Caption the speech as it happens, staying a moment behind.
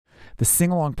The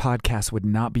Sing Along podcast would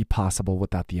not be possible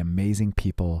without the amazing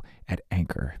people at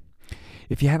Anchor.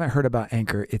 If you haven't heard about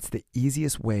Anchor, it's the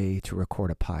easiest way to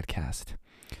record a podcast.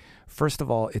 First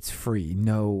of all, it's free.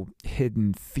 No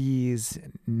hidden fees,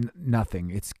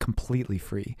 nothing. It's completely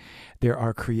free. There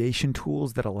are creation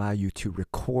tools that allow you to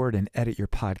record and edit your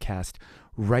podcast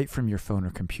right from your phone or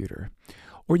computer.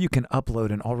 Or you can upload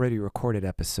an already recorded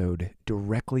episode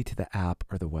directly to the app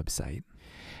or the website.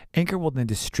 Anchor will then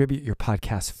distribute your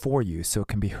podcast for you so it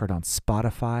can be heard on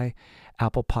Spotify,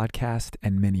 Apple Podcast,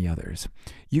 and many others.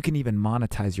 You can even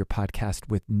monetize your podcast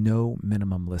with no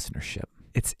minimum listenership.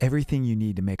 It's everything you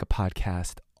need to make a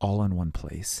podcast all in one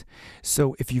place.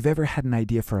 So if you've ever had an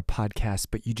idea for a podcast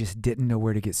but you just didn't know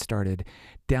where to get started,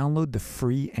 download the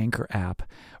free Anchor app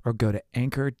or go to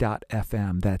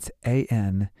anchor.fm. That's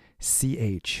ANCHOR.FM.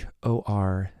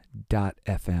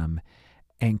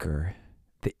 Anchor,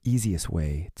 the easiest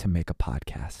way to make a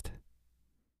podcast.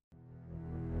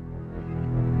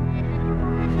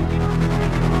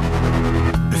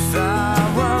 If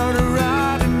I were to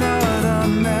write another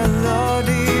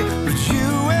melody, would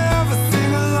you ever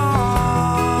sing along?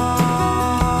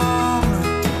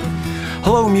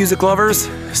 Hello, music lovers,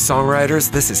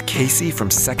 songwriters. This is Casey from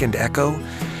Second Echo,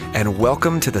 and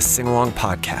welcome to the Sing Along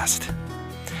podcast.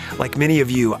 Like many of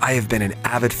you, I have been an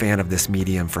avid fan of this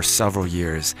medium for several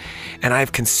years, and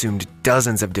I've consumed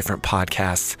dozens of different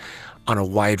podcasts on a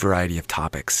wide variety of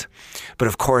topics. But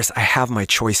of course, I have my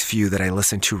choice few that I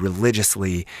listen to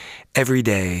religiously every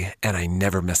day, and I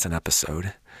never miss an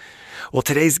episode. Well,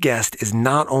 today's guest is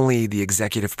not only the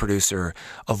executive producer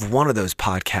of one of those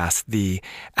podcasts, the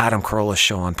Adam Carolla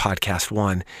Show on Podcast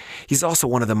One, he's also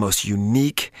one of the most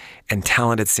unique and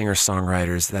talented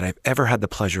singer-songwriters that I've ever had the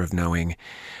pleasure of knowing,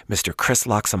 Mr. Chris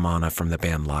Laxamana from the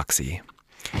band Loxy.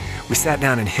 We sat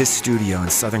down in his studio in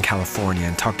Southern California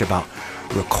and talked about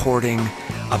recording,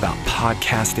 about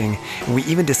podcasting, and we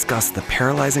even discussed the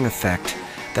paralyzing effect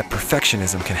that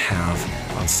perfectionism can have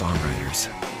on songwriters.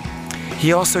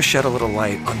 He also shed a little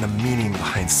light on the meaning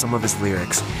behind some of his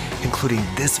lyrics, including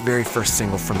this very first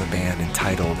single from the band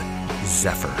entitled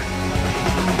Zephyr.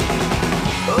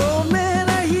 Oh man,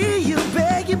 I hear you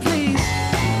begging, please.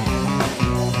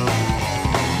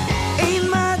 Ain't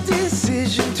my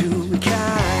decision to be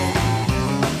kind.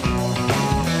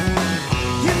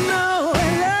 You know I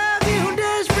love you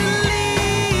desperately,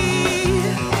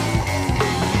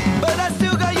 but I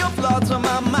still got your flaws on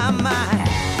my mind.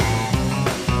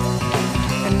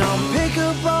 And I'll pick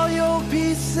up all your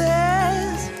pieces,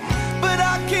 but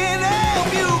I can't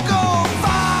help you go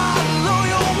follow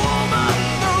your woman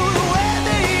through the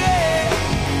weather, yeah.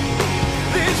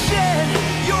 Then shed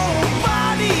your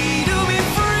body to be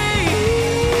free.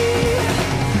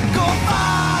 Go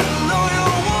follow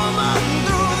your woman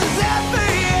through the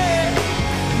zephyr, yeah.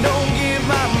 Don't give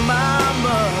my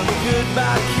mama a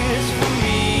goodbye kiss for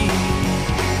me.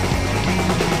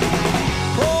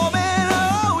 Oh man, I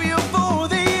owe you for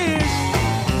the years.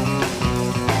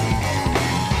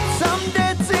 Some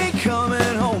debts ain't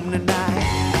coming home tonight.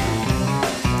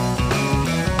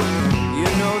 You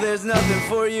know there's nothing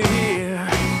for you here.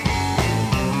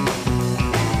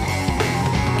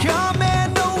 Come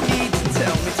man, no need to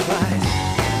tell me twice.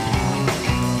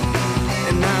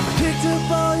 And I've picked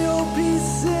up all your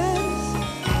pieces.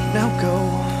 Now go,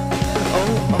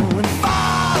 oh, and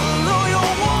follow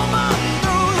your woman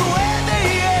through the weather,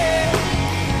 yeah.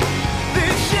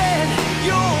 Then shed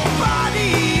your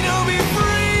body to be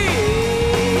free.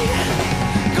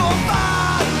 Go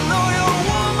follow your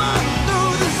woman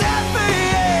through the zephyr,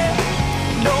 yeah.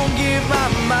 Don't give my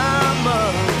mama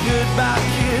a goodbye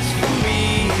kiss for me.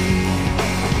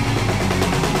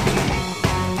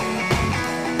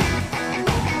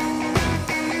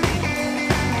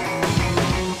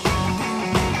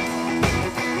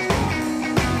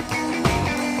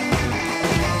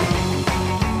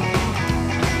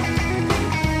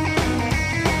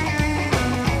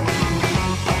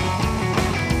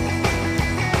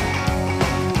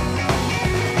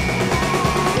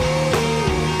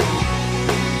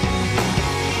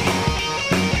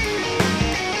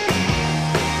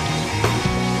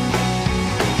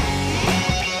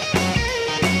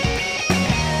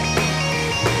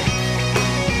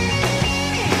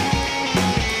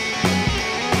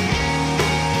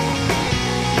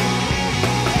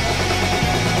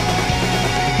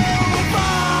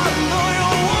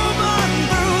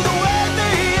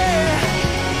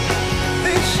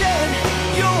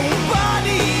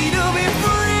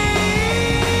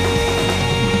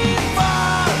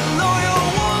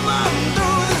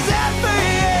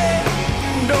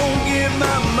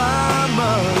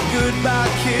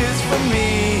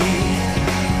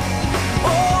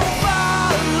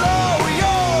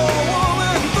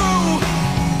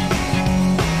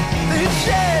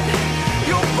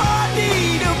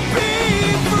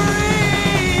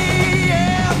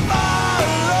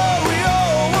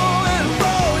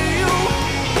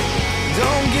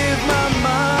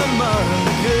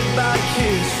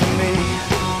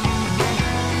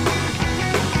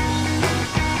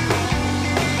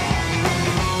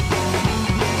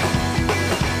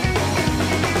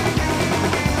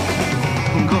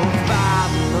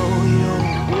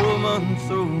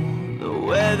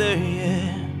 weather,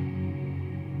 yeah.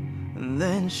 And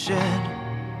then shed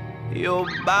your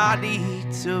body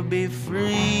to be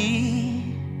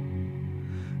free.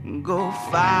 Go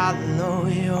follow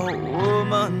your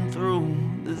woman through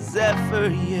the zephyr,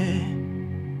 yeah.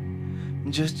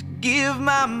 Just give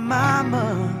my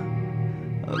mama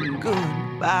a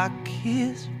goodbye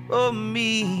kiss for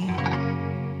me.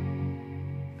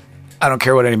 I don't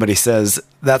care what anybody says.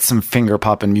 That's some finger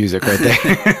popping music right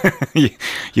there.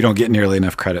 you don't get nearly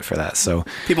enough credit for that. So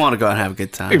People want to go out and have a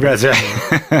good time. that's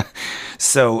right.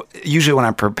 So usually when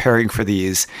I'm preparing for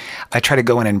these, I try to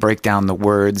go in and break down the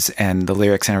words and the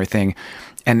lyrics and everything.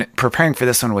 And preparing for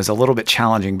this one was a little bit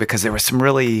challenging because there were some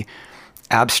really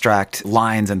abstract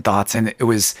lines and thoughts, and it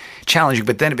was challenging,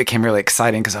 but then it became really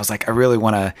exciting because I was like, I really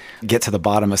want to get to the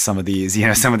bottom of some of these,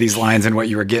 some of these lines and what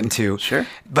you were getting to. Sure.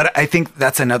 But I think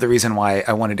that's another reason why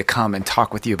I wanted to come and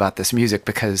talk with you about this music,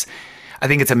 because I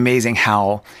think it's amazing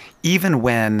how even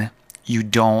when you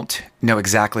don't know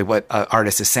exactly what an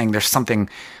artist is saying, there's something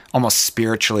almost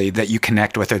spiritually that you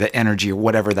connect with, or the energy or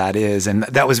whatever that is. And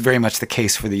that was very much the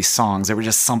case for these songs. There was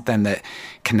just something that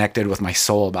connected with my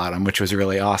soul about them, which was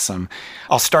really awesome.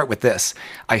 I'll start with this.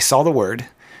 I saw the word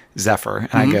zephyr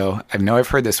and I go, I know I've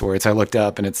heard this word. So I looked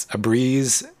up and it's a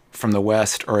breeze from the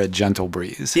west or a gentle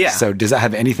breeze. Yeah. So does that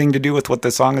have anything to do with what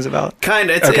the song is about?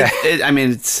 Kind of. Okay.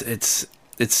 It's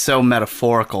so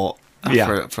metaphorical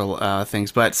Yeah. for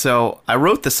things. But so I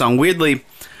wrote the song. Weirdly,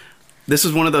 this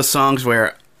was one of those songs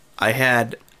where I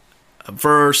had a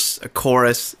verse, a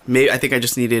chorus. Maybe I think I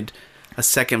just needed a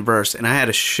second verse, and I had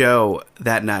a show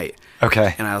that night.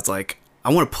 Okay. And I was like,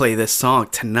 I want to play this song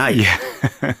tonight.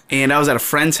 Yeah. And I was at a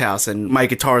friend's house, and my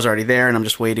guitar's already there, and I'm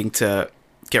just waiting to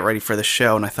get ready for the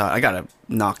show. And I thought, I got to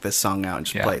knock this song out and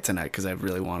just play it tonight because I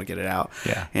really want to get it out.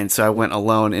 Yeah. And so I went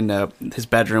alone into his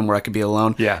bedroom where I could be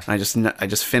alone. Yeah. And I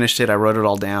just finished it. I wrote it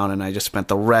all down, and I just spent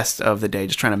the rest of the day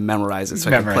just trying to memorize it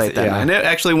so I could play it that night. And it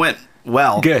actually went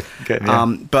well. Good.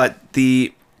 Yeah. But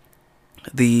the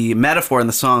metaphor in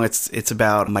the song, it's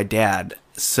about my dad.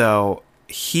 So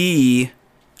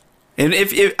and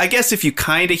if I guess if you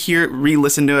kind of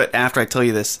re-listen to it after I tell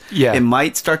you this, Yeah. it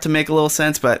might start to make a little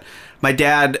sense. But my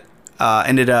dad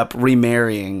ended up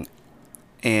remarrying,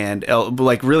 and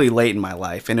like really late in my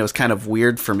life, and it was kind of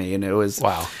weird for me, and it was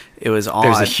Wow. It was odd.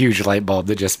 There's a huge light bulb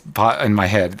that just popped in my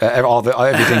head.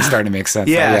 Everything's starting to make sense.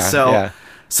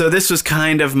 So this was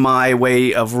kind of my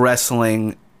way of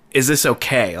wrestling. Is this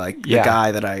okay? Like the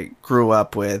guy that I grew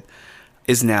up with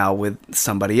is now with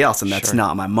somebody else, and that's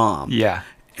not my mom. Yeah.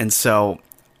 And so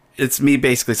it's me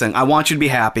basically saying, I want you to be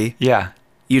happy. Yeah.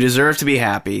 You deserve to be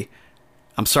happy.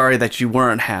 I'm sorry that you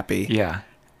weren't happy. Yeah.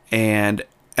 And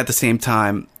at the same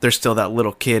time, there's still that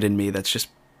little kid in me that's just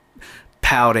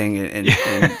pouting and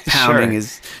pounding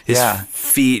his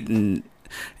feet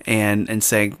and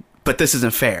saying, but this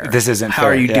isn't fair. This isn't how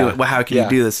fair. Are you doing? Well, how can you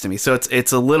do this to me? So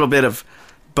it's a little bit of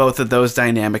both of those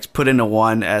dynamics put into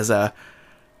one as a,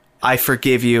 I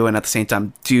forgive you, and at the same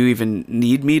time, do you even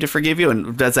need me to forgive you?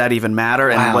 And does that even matter?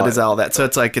 And what is all that? So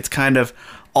it's kind of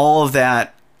all of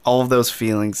that, all of those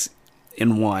feelings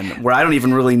in one, where I don't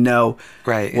even really know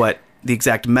what the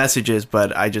exact message is,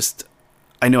 but I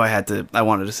knew I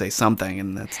wanted to say something,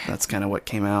 and that's kind of what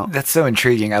came out. That's so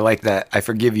intriguing. I like that. I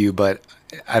forgive you, but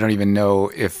I don't even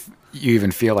know if you even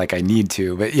feel like I need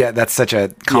to. But yeah, that's such a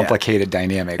complicated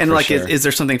dynamic. And for like, sure. is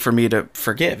there something for me to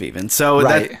forgive even? So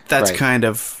that's kind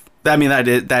of, I mean,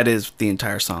 that is the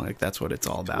entire song. Like, that's what it's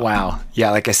all about. Wow.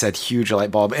 Yeah, like I said, huge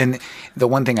light bulb. And the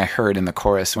one thing I heard in the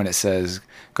chorus when it says,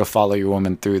 go follow your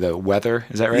woman through the weather,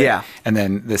 is that right? Yeah. And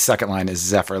then the second line is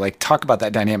Zephyr. Like, talk about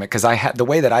that dynamic, because the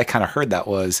way that I kind of heard that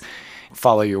was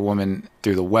follow your woman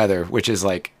through the weather, which is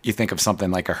like, you think of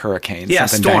something like a hurricane,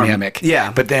 something storm. dynamic.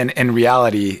 Yeah. But then in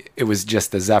reality, it was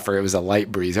just the Zephyr. It was a light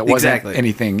breeze. It wasn't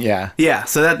anything. Yeah. Yeah.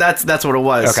 So that's what it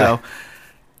was. Okay. So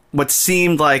what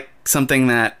seemed like something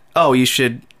that,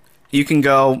 you can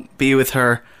go be with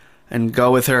her and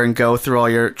go with her and go through all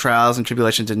your trials and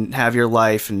tribulations and have your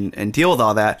life and deal with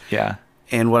all that. Yeah.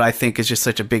 And what I think is just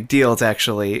such a big deal, it's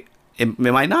actually, it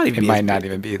might not even be. It might not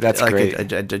even be. That's like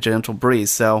great. A gentle breeze.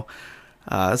 So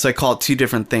I call it two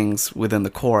different things within the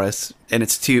chorus, and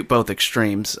it's both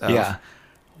extremes of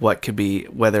what could be,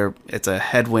 whether it's a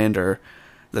headwind or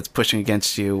that's pushing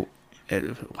against you,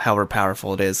 however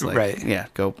powerful it is. Like, yeah,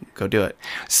 go do it.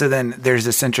 So then there's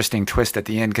this interesting twist at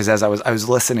the end, because as I was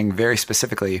listening very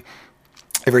specifically,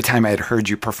 every time I had heard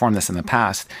you perform this in the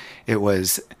past, it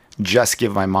was just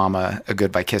give my mama a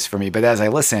goodbye kiss for me. But as I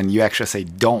listen, you actually say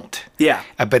don't. Yeah.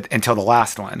 But until the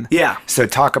last one. Yeah. So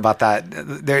talk about that.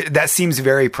 That seems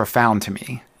very profound to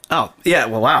me. Oh, yeah.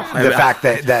 Well, wow. The fact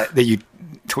that you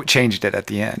changed it at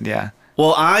the end. Yeah.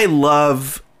 Well, I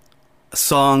love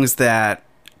songs that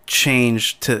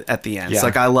change to at the end. Yeah. So,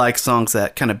 like, I like songs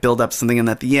that kind of build up something, and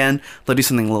at the end they'll do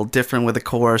something a little different with the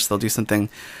chorus. They'll do something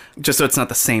just so it's not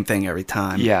the same thing every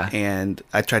time. Yeah. And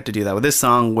I tried to do that with this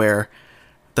song, where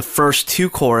the first two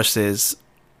choruses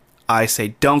I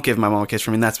say, "Don't give my mom a kiss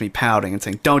for me," and that's me pouting and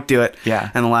saying, "Don't do it." Yeah.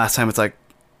 And the last time it's like,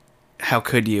 "How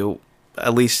could you?"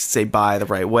 At least say bye the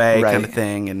right way, Right. kind of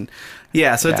thing. And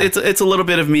yeah, so Yeah. it's a little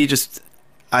bit of me just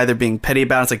either being petty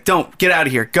about it. It's like, "Don't get out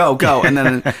of here, go," and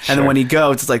then and then when he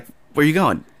goes, it's like, "Where are you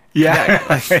going?"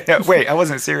 Yeah. Wait, I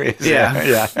wasn't serious. Yeah,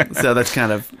 Yeah. So that's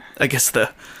kind of, I guess, the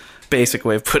basic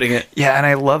way of putting it. Yeah, and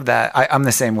I love that. I'm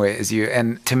the same way as you.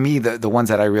 And to me, the ones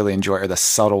that I really enjoy are the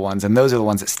subtle ones. And those are the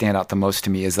ones that stand out the most to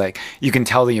me, is like, you can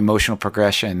tell the emotional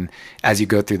progression as you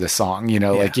go through the song. You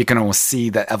know, like you can almost see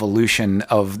the evolution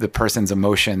of the person's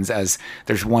emotions as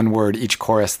there's one word each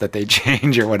chorus that they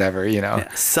change or whatever, you know. Yeah.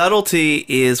 Subtlety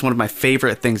is one of my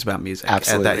favorite things about music.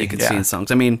 Absolutely, That you can yeah. see in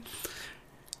songs. I mean,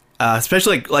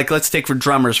 especially like let's take for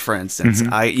drummers, for instance.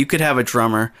 Mm-hmm. You could have a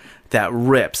drummer that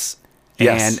rips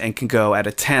Yes. and can go at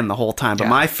a 10 the whole time. But Yeah.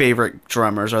 my favorite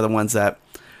drummers are the ones that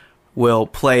will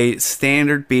play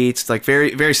standard beats, like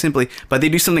very, very simply, but they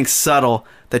do something subtle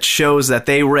that shows that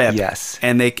they rip. Yes.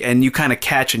 And you kind of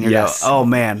catch and you Yes. go, "Oh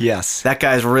man, Yes. that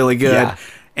guy's really good." Yeah.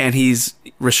 And he's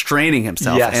restraining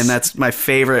himself. Yes. And that's my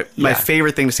favorite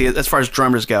favorite thing to see as far as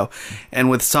drummers go.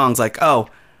 And with songs like,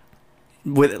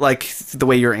 with like the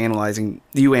way you analyze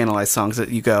songs, that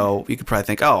you could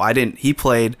probably think, he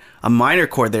played a minor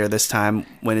chord there this time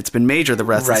when it's been major the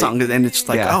rest of the Right. song, and it's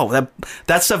like, Yeah.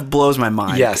 that stuff blows my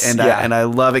mind. Yes, And yeah. I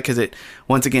love it because it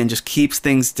once again just keeps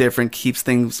things different, keeps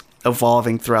things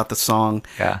evolving throughout the song.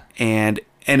 Yeah. And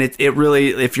it really,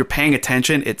 if you're paying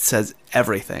attention, it says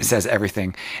everything. It says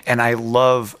everything. And I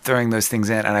love throwing those things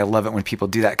in, and I love it when people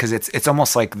do that, because it's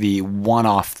almost like the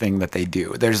one-off thing that they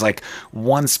do. There's like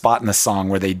one spot in the song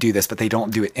where they do this, but they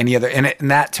don't do it any other. And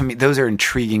that, to me, those are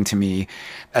intriguing to me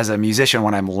as a musician.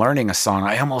 When I'm learning a song,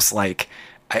 I almost like,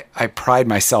 I pride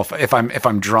myself if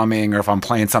I'm drumming or if I'm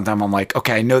playing something, I'm like,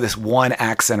 okay, I know this one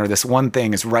accent or this one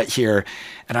thing is right here,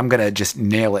 and I'm gonna just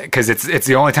nail it because it's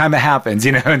the only time it happens,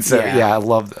 you know. And so Yeah. I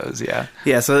love those.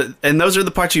 Yeah. So and those are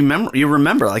the parts you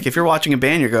remember. Like if you're watching a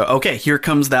band, you go, okay, here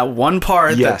comes that one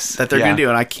part Yes. that they're Yeah. gonna do,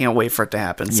 and I can't wait for it to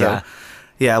happen. So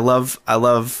Yeah. I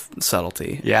love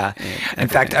subtlety. Yeah. and In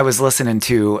fact, everything. I was listening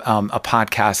to a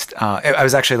podcast. I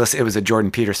was actually listening. It was a Jordan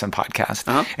Peterson podcast,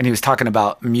 and he was talking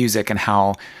about music and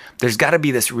how there's got to be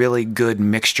this really good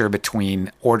mixture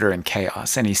between order and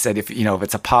chaos. And he said, if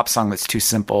it's a pop song that's too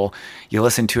simple, you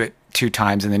listen to it 2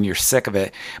 times and then you're sick of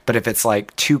it. But if it's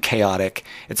like too chaotic,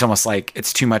 it's almost like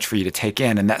it's too much for you to take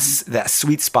in. And that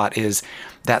sweet spot is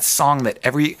that song that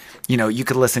you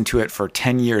could listen to it for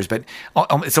 10 years, but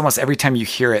it's almost every time you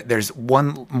hear it, there's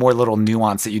one more little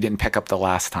nuance that you didn't pick up the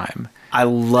last time. I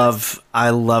love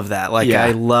that. Like Yeah.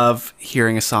 I love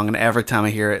hearing a song, and every time I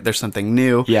hear it, there's something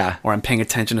new. Yeah. Or I'm paying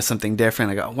attention to something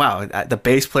different. I go, wow, the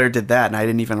bass player did that, and I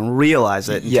didn't even realize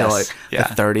it until Yes. Yeah.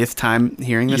 the 30th time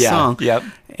hearing this Yeah. song. Yep.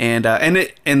 And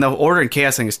the order and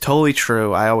chaos thing is totally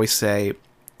true. I always say,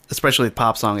 especially with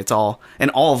pop song,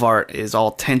 all of art is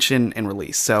all tension and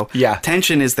release. So Yeah.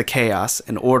 tension is the chaos,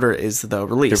 and order is the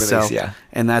release. The release, so, yeah.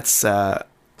 And that's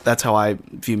how I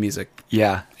view music.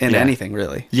 Yeah. And Yeah. anything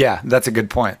really. Yeah, that's a good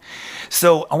point.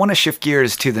 So I want to shift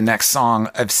gears to the next song.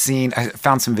 I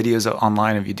found some videos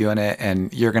online of you doing it, and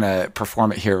you're going to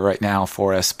perform it here right now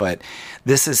for us. But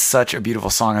this is such a beautiful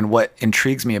song. And what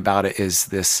intrigues me about it is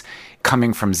this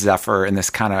coming from Zephyr and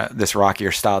this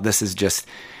rockier style. This is just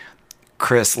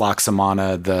Chris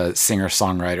Loxamana, the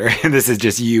singer-songwriter. This is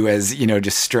just you as,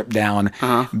 just stripped down,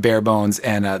 bare bones.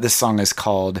 And this song is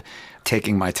called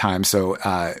Taking My Time. So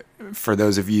for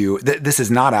those of you, this is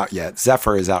not out yet.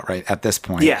 Zephyr is out right at this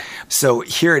point. Yeah. So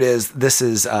here it is. This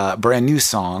is a brand new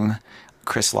song.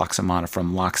 Chris Loxamana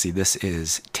from Loxy. This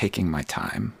is Taking My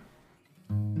Time.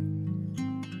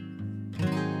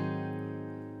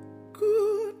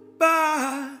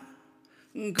 Goodbye,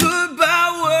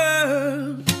 goodbye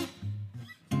world.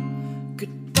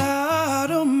 Goodbye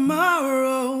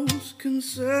tomorrow's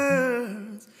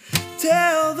concerns.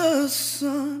 Tell the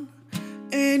sun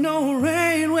ain't no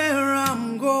rain where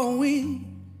I'm going.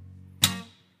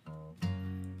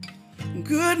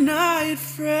 Good night,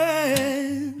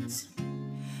 friends.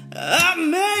 I've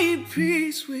made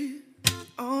peace with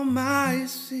all my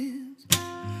sins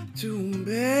to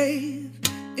bathe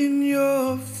in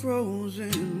your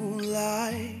frozen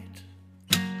moonlight.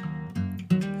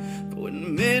 But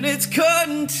when minutes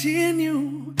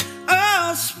continue,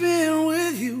 I'll spend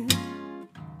with you.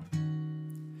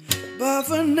 But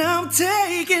for now, I'm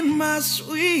taking my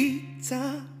sweet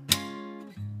time.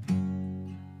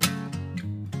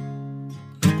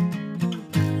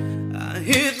 I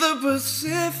hit the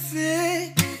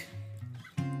Pacific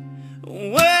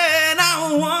when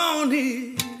I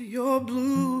wanted your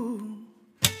blue,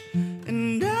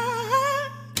 and I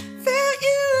felt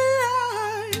you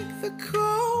like the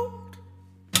cold.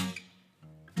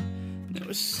 Now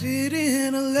we're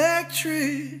sitting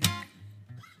electric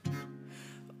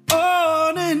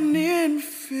on an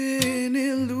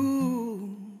infinite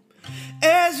loop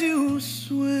as you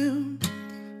swim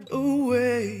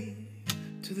away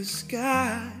to the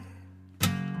sky.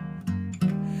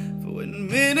 For when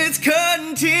minutes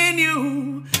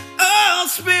continue, I'll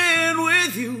spend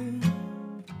with you.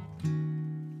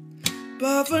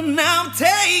 But for now, I'm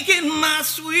taking my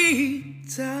sweet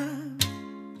time.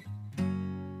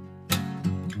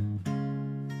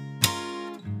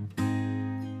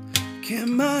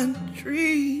 Can my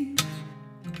dreams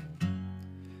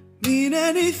mean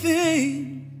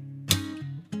anything?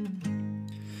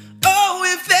 Oh,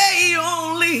 if they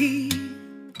only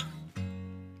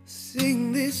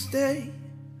sing this day,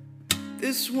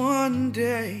 this one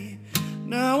day.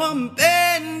 Now I'm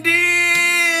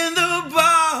bending the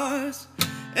bars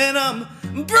and I'm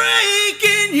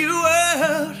breaking you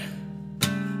out.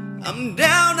 I'm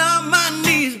down on my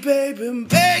knees, baby, I'm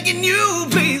begging you,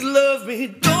 please love me,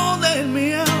 don't let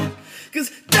me out. 'Cause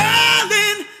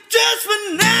darling, just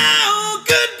for now,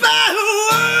 goodbye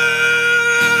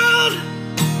world.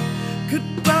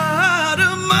 Goodbye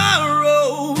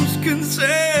tomorrow's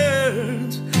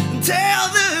concerns. Tell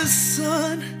the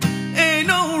sun ain't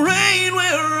no rain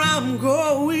where I'm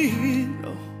going.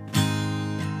 Oh.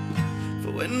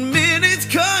 For when minutes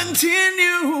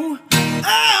continue,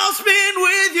 I'll spend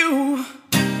with you.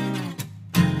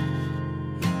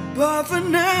 But for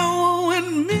now,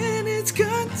 when minutes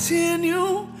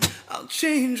continue, I'll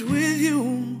change with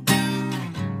you.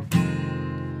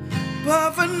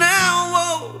 But for now,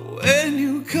 oh, when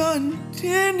you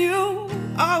continue,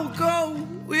 I'll go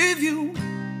with you.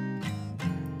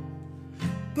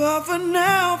 But for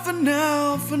now, I'm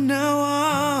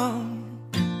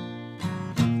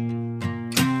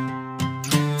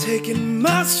taking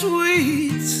my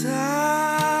sweet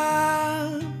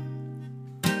time.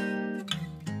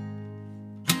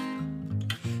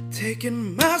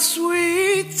 Taking my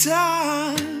sweet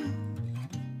time.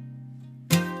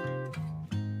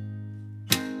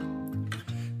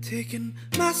 Taking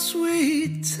my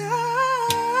sweet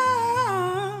time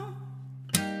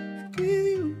with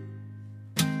you.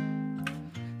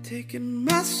 Taking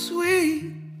my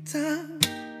sweet time.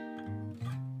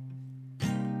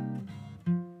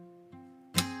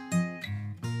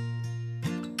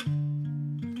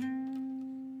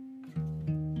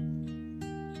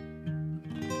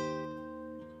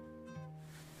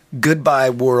 Goodbye,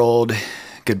 world.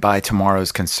 Goodbye,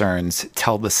 tomorrow's concerns.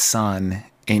 Tell the sun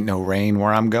ain't no rain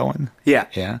where I'm going. Yeah.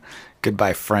 Yeah.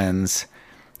 Goodbye, friends.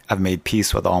 I've made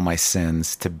peace with all my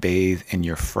sins to bathe in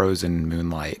your frozen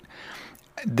moonlight.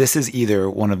 This is either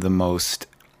one of the most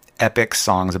epic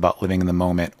songs about living in the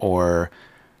moment or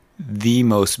the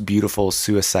most beautiful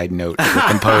suicide note ever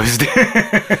composed.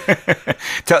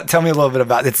 Tell me a little bit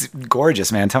about it. It's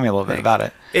gorgeous, man. Tell me a little bit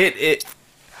about it.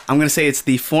 I'm going to say it's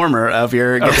the former of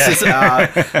your guesses. So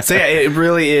yeah, it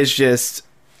really is just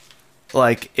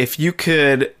like if you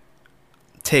could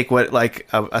take what like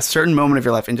a certain moment of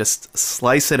your life and just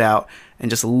slice it out and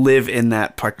just live in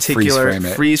that particular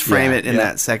freeze frame it in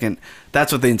that second.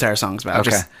 That's what the entire song's about.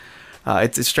 Okay. Just,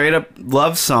 it's a straight up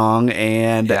love song,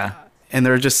 and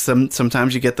there are just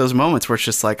sometimes you get those moments where it's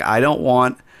just like, I don't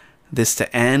want this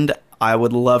to end. I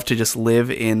would love to just live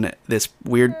in this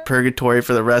weird purgatory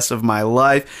for the rest of my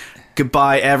life.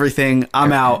 Goodbye, everything.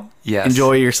 I'm out. Yes.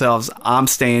 Enjoy yourselves. I'm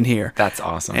staying here. That's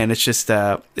awesome. And it's just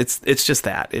it's just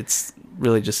that. It's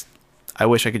really just, I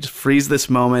wish I could just freeze this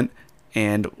moment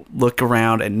and look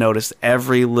around and notice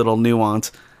every little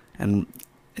nuance and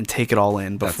take it all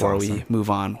in before we move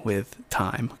on with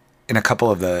time. In a couple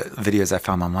of the videos I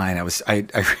found online, it was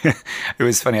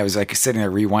funny. I was like sitting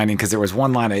there rewinding because there was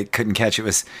one line I couldn't catch. It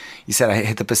was, you said, I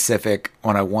hit the Pacific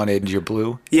when I wanted your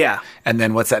blue. Yeah. And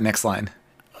then what's that next line?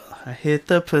 I hit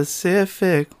the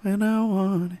Pacific when I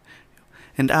wanted,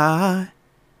 and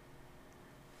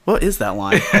what is that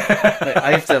line?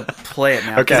 I have to play it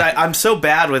now because I'm so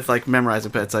bad with like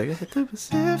memorizing. But it's like, I hit the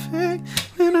Pacific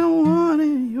when I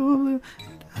wanted your blue,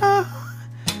 and I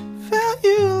felt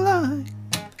you like.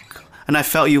 And I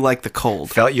felt you like the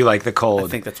cold. Felt you like the cold. I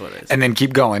think that's what it is. And then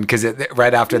keep going because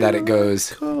right after that it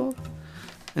goes. Cold.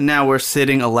 And now we're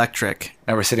sitting electric.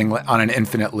 Now we're sitting on an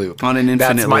infinite loop. On an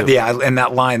infinite loop. Yeah, and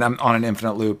that line, I'm on an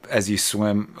infinite loop as you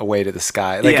swim away to the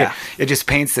sky. Like Yeah. it just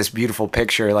paints this beautiful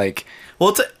picture. Like, Well,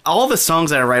 it's all the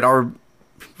songs that I write are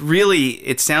really,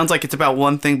 it sounds like it's about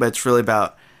one thing, but it's really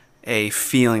about a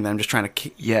feeling that I'm just trying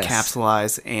to Yes.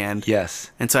 capsulize. And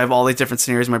yes. And so I have all these different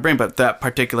scenarios in my brain, but that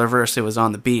particular verse, it was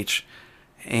on the beach.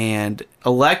 And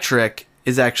Electric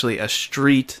is actually a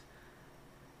street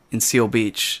in Seal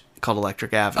Beach called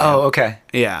Electric Avenue. Oh, okay.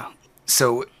 Yeah.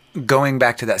 So going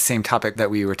back to that same topic that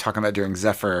we were talking about during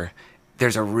Zephyr,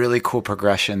 there's a really cool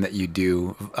progression that you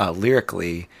do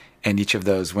lyrically in each of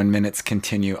those. When minutes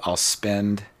continue, I'll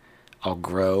spend, I'll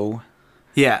grow,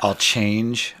 Yeah. I'll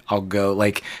change, I'll go.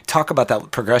 Like, talk about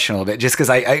that progression a little bit, just because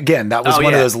again, that was Oh,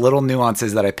 one yeah. of those little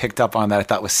nuances that I picked up on that I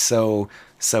thought was so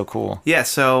cool. Yeah,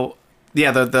 so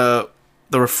yeah, the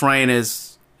refrain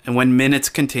is, and when minutes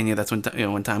continue, that's when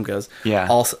when time goes. Yeah.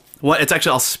 It's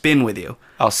actually I'll spin with you,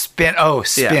 I'll spin. Oh,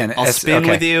 spin. Yeah, I'll spin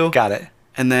okay. with you. Got it.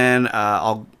 and then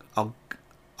I'll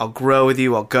grow with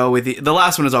you. I'll go with you. The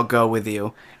last one is I'll go with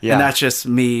you, Yeah. and that's just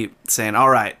me saying, all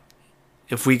right,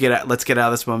 if we let's get out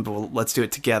of this one, but let's do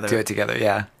it together. Do it together.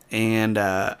 Yeah. And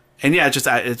yeah,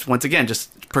 it's once again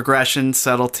just progression,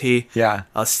 subtlety. Yeah.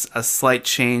 A slight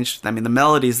change. I mean, the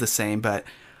melody's the same, but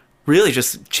really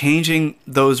just changing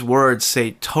those words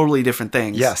say totally different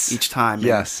things. Yes. Each time.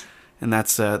 Yes. And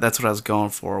that's what I was going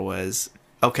for was,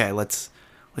 okay, let's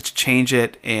change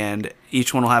it, and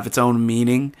each one will have its own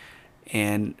meaning,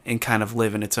 and kind of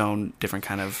live in its own different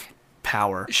kind of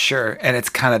power. Sure. And it's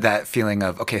kind of that feeling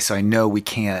of, okay, so I know we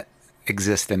can't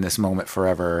exist in this moment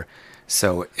forever.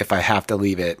 So if I have to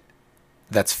leave it,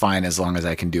 that's fine as long as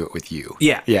I can do it with you.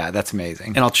 Yeah. Yeah, that's amazing.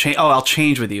 And I'll change. Oh, I'll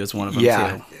change with you is one of them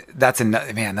Yeah. too. That's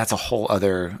that's a whole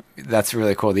other, that's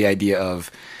really cool. The idea of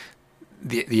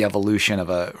the evolution of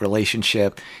a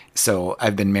relationship. So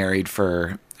I've been married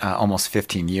for almost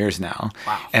 15 years now.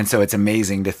 Wow. And so it's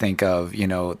amazing to think of,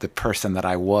 the person that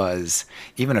I was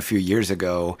even a few years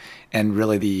ago, and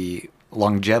really the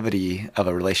longevity of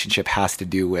a relationship has to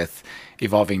do with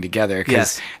evolving together.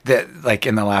 Yes. That, like,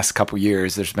 in the last couple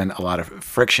years, there's been a lot of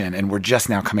friction, and we're just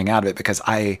now coming out of it because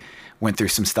I went through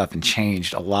some stuff and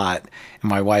changed a lot, and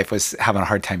my wife was having a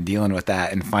hard time dealing with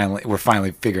that, and we're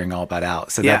finally figuring all that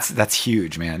out. So Yeah. that's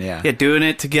huge, man. Yeah. Yeah, doing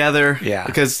it together. Yeah.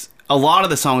 Because a lot of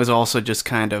the song is also just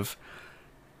kind of,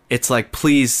 it's like,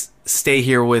 please stay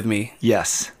here with me.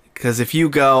 Yes. Because if you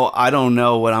go, I don't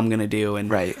know what I'm gonna do, and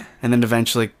Right. and then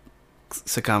eventually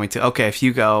succumbing to, okay, if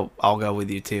you go, I'll go with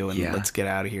you too, and Yeah. let's get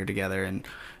out of here together and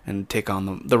take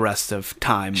on the rest of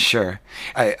time. Sure.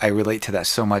 I relate to that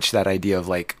so much, that idea of,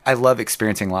 like, I love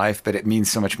experiencing life, but it means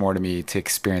so much more to me to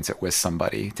experience it with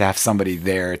somebody, to have somebody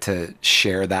there to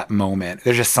share that moment.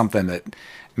 There's just something that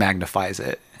magnifies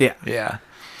it. Yeah. Yeah.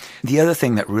 The other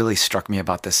thing that really struck me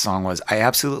about this song was I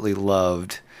absolutely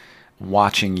loved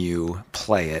watching you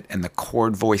play it, and the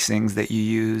chord voicings that you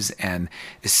use, and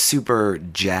it's super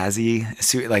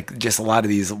jazzy, like just a lot of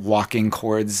these walking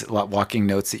chords, walking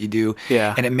notes that you do.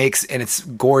 Yeah. And it's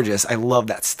gorgeous. I love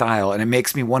that style, and it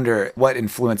makes me wonder what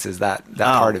influences that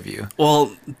part of you.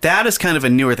 Well, that is kind of a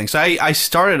newer thing. So I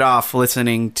started off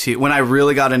listening to, when I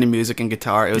really got into music and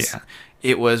guitar,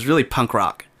 it was really punk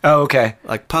rock. Oh, okay.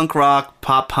 Like punk rock,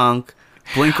 pop punk,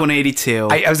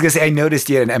 Blink-182. I was gonna say, I noticed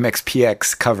you had an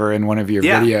MXPX cover in one of your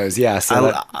videos. Yeah.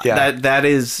 So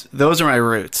those are my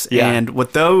roots. Yeah. And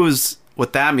what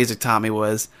that music taught me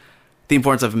was the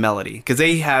importance of melody, because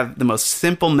they have the most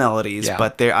simple melodies, Yeah.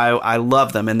 but I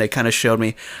love them, and they kind of showed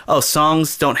me,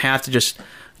 songs don't have to just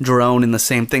drone in the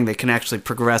same thing. They can actually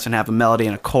progress and have a melody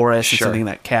and a chorus Sure. and something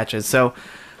that catches. So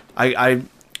I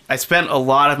spent a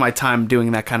lot of my time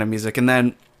doing that kind of music, and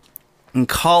then in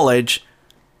college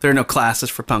there are no classes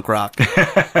for punk rock.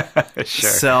 Sure.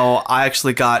 So I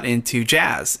actually got into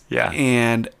jazz. Yeah.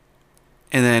 And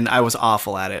then I was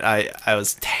awful at it. I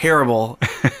was terrible.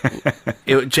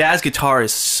 Jazz guitar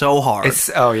is so hard.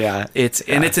 And it's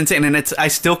insane, and I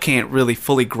still can't really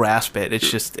fully grasp it. It's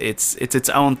just it's its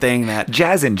own thing that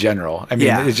jazz in general. I mean,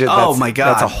 Yeah. it's just, Oh, my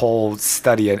God. that's a whole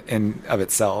study in of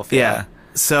itself. yeah.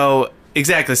 So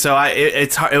exactly. So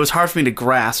it was hard for me to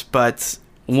grasp, but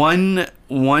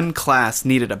one class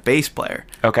needed a bass player.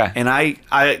 Okay. And I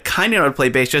kind of know how to play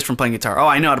bass just from playing guitar. Oh,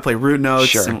 I know how to play root notes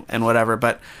Sure. and whatever,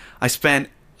 but I spent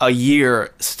a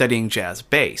year studying jazz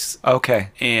bass. Okay.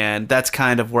 And that's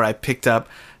kind of where I picked up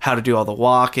how to do all the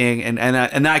walking, and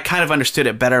I kind of understood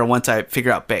it better once I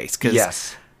figured out bass, because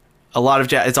Yes. a lot of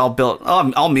jazz, it's all built,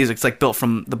 all music's like built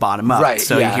from the bottom up. Right,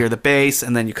 So yeah. you hear the bass,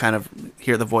 and then you kind of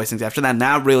hear the voicings after that. And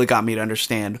that really got me to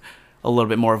understand a little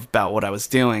bit more about what I was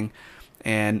doing.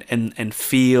 and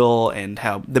feel, and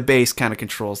how the bass kind of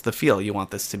controls the feel. You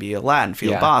want this to be a Latin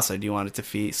feel, bossa. Do you want it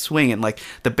to be swinging? Like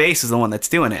the bass is the one that's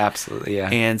doing it. Absolutely, yeah.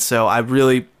 And so I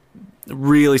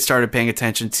really started paying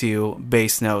attention to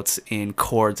bass notes in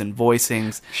chords and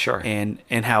voicings, Sure. and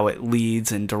how it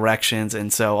leads and directions.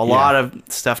 And so a lot of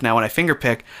stuff now when I finger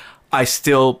pick, I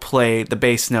still play the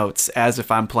bass notes as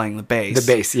if I'm playing the bass.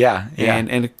 The bass, yeah.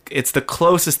 And it's the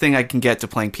closest thing I can get to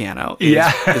playing piano.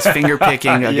 Is finger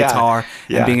picking a Yeah. guitar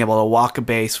Yeah. and being able to walk a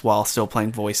bass while still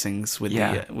playing voicings with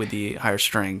the higher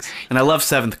strings. And I love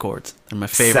seventh chords. They're my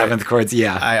favorite. Seventh chords,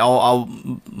 yeah. I'll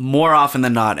more often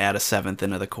than not add a seventh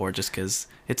into the chord just because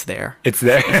it's there. It's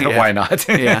there. Yeah. Why not?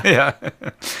 Yeah. Yeah.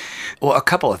 Well, a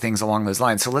couple of things along those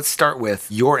lines. So let's start with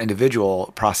your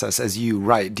individual process as you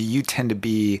write. Do you tend to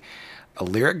be a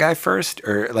lyric guy first?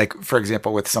 Or like, for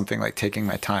example, with something like Taking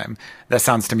My Time, that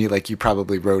sounds to me like you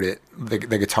probably wrote it, the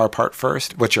guitar part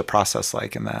first. What's your process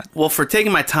like in that? Well, for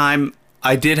Taking My Time,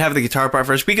 I did have the guitar part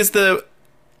first because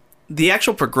the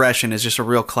actual progression is just a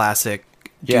real classic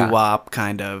doo-wop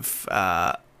kind of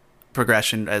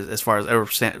progression as far as or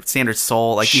standard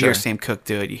soul. Like you hear Sam Cooke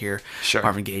do it, you hear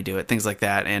Marvin Gaye do it, things like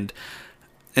that. And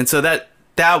so that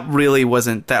really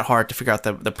wasn't that hard to figure out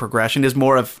the progression. Is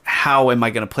more of how am I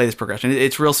going to play this progression.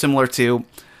 It's real similar to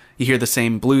you hear the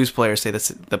same blues players say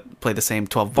play the same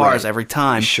 12 bars every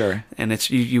time. Sure. And it's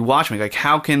you watch me like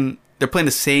how can they're playing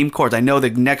the same chords. I know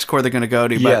the next chord they're going to go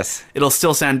to, but it'll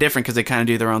still sound different because they kind of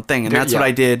do their own thing. And that's what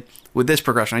I did with this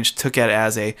progression. I just took it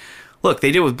as a look.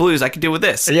 They did it with blues. I could do it with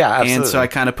this. Yeah, absolutely. And so I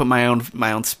kind of put my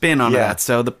own spin on that.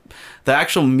 So the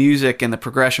actual music and the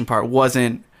progression part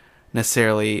wasn't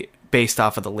necessarily based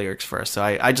off of the lyrics first. So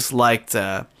I just liked.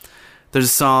 There's a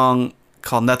song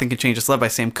called "Nothing Can Change This Love" by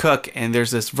Sam Cooke, and there's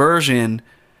this version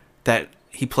that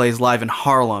he plays live in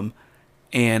Harlem,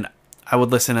 and I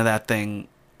would listen to that thing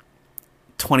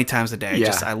 20 times a day.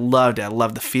 Yeah. I loved it. I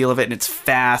loved the feel of it, and it's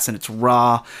fast and it's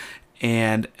raw,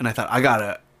 and I thought I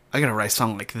gotta write a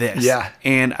song like this. Yeah.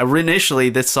 And initially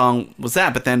this song was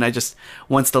that, but then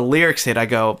once the lyrics hit, I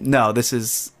go, no, this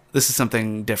is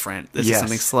something different. This is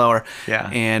something slower. Yeah.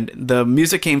 And the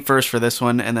music came first for this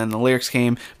one, and then the lyrics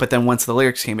came. But then once the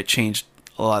lyrics came, it changed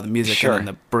a lot of the music and then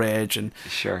the bridge and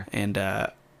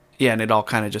and it all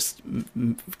kind of just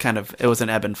it was an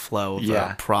ebb and flow of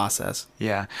the process.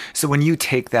 Yeah. So when you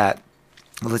take that,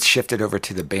 let's shift it over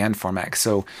to the band format.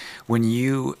 So when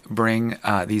you bring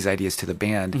these ideas to the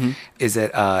band, is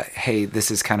it, hey, this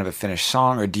is kind of a finished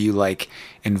song, or do you like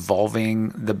involving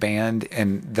the band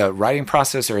in the writing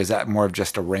process, or is that more of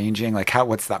just arranging? Like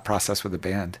what's that process with the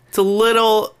band? It's a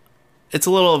little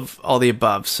of all the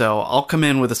above. So I'll come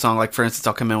in with a song, like for instance,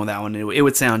 I'll come in with that one. It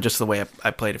would sound just the way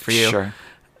I played it for you. Sure.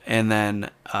 And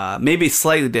then maybe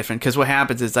slightly different, because what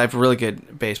happens is I have a really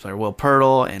good bass player, Will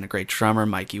Pirtle, and a great drummer,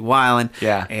 Mikey Weiland.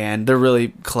 Yeah. And they're really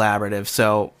collaborative.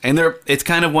 So, it's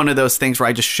kind of one of those things where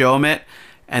I just show them it,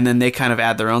 and then they kind of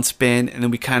add their own spin, and then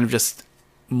we kind of just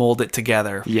mold it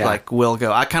together. Yeah. Like we'll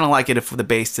go, I kind of like it if the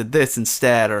bass did this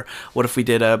instead, or what if we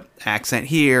did a accent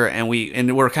here, and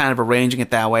we're kind of arranging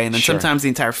it that way, and then sometimes the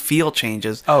entire feel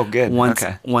changes. Oh, good.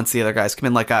 Once the other guys come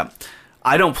in, like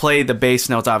I don't play the bass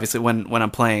notes obviously when I'm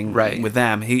playing with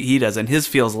them. He does, and his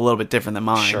feels a little bit different than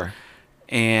mine. Sure.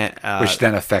 And which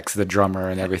then affects the drummer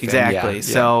and everything. Exactly. Yeah.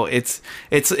 So it's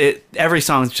every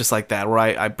song's just like that, where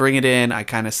I bring it in, I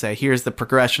kind of say, here's the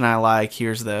progression I like,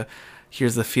 here's the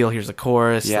feel, here's the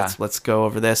chorus. Yeah. Let's go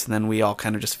over this, and then we all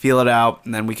kind of just feel it out,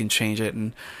 and then we can change it.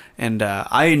 And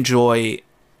I enjoy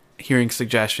hearing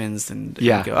suggestions and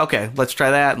go, okay, let's try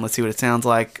that and let's see what it sounds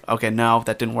like. Okay, no,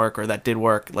 that didn't work, or that did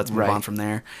work. Let's move on from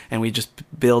there, and we just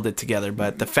build it together.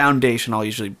 But the foundation I'll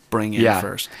usually bring in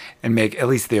first, and make at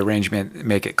least the arrangement,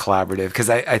 make it collaborative. Because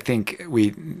I think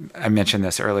I mentioned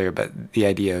this earlier, but the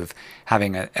idea of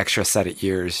having an extra set of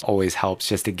ears always helps,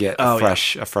 just to get a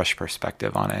fresh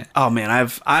perspective on it. Oh man,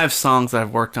 I have songs that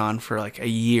I've worked on for like a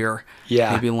year,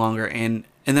 maybe longer, and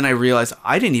then I realized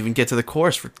I didn't even get to the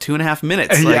chorus for 2.5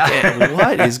 minutes. Like,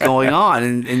 what is going on?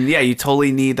 And you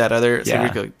totally need that other. So you're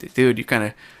like, dude, you're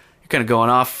kind of going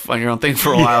off on your own thing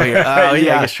for a while here. Oh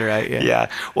yeah, I guess you're right. Yeah.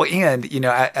 Well, and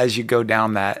as you go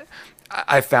down that,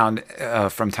 I found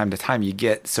from time to time you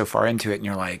get so far into it, and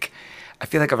you're like, I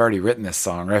feel like I've already written this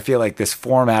song, or I feel like this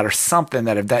format or something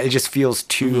that I've done. It just feels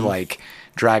too like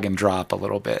drag and drop a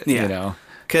little bit. Yeah.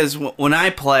 Because when I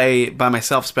play by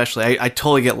myself, especially, I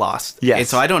totally get lost. Yes. And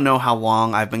so I don't know how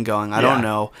long I've been going. I don't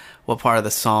know what part of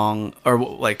the song, or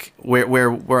like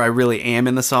where I really am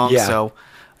in the song. Yeah. So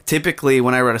typically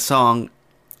when I write a song,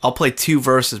 I'll play 2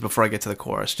 verses before I get to the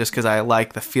chorus, just because I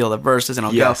like the feel of the verses, and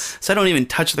I'll go. So I don't even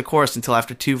touch the chorus until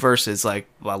after 2 verses. Like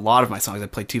a lot of my songs, I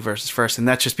play 2 verses first, and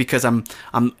that's just because I'm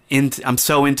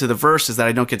so into the verses that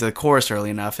I don't get to the chorus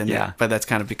early enough. And but that's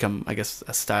kind of become, I guess,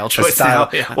 a style choice. Now.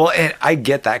 Yeah. Well, and I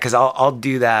get that because I'll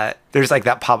do that. There's like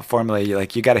that pop formula.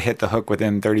 You got to hit the hook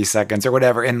within 30 seconds or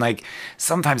whatever. And like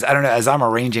sometimes, I don't know, as I'm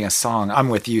arranging a song, I'm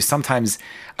with you. Sometimes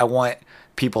I want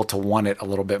people to want it a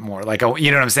little bit more. Like,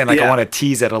 you know what I'm saying? Like I want to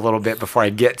tease it a little bit before I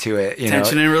get to it.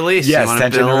 Tension and release. Yes,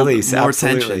 tension and release. More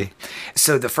Absolutely. tension.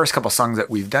 So the first couple songs that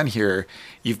we've done here,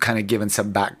 you've kind of given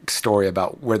some backstory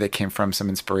about where they came from, some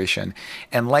inspiration.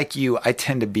 And like you, I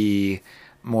tend to be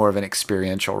more of an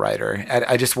experiential writer.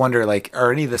 I just wonder, like,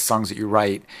 are any of the songs that you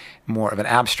write more of an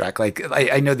abstract? Like,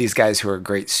 I know these guys who are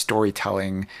great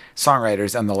storytelling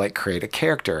songwriters, and they'll like create a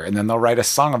character and then they'll write a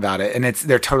song about it, and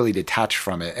they're totally detached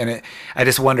from it. And I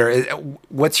just wonder,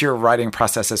 what's your writing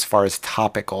process as far as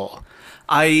topical?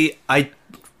 I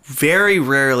very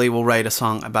rarely will write a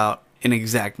song about an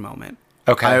exact moment.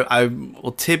 Okay. I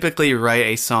will typically write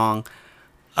a song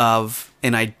of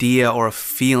an idea or a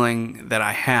feeling that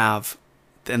I have,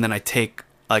 and then I take,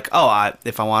 like,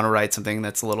 if I want to write something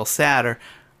that's a little sadder,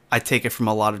 I take it from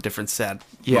a lot of different sad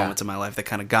moments in my life that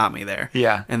kind of got me there.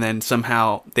 Yeah. And then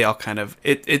somehow they all kind of,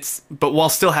 but while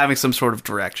still having some sort of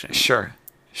direction. Sure.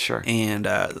 And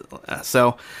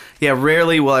so, yeah,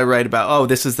 rarely will I write about,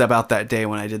 this is about that day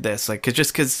when I did this. Like,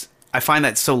 because I find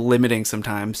that so limiting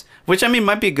sometimes, which, I mean,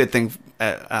 might be a good thing.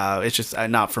 It's just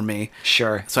not for me.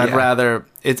 Sure. So I'd rather,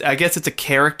 I guess it's a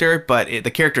character, but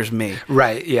the character's me.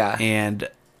 Right, yeah. And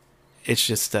it's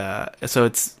just, so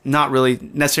it's not really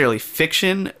necessarily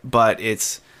fiction, but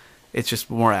it's just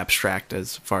more abstract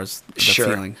as far as the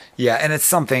feeling. Yeah, and it's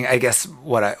something, I guess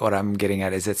what I'm getting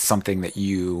at is it's something that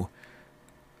you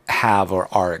have or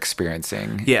are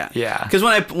experiencing. Yeah. Because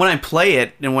when I play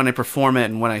it and when I perform it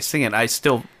and when I sing it, I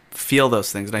still feel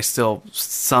those things, and I still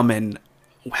summon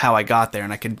how I got there,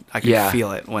 and I can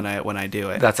feel it when I do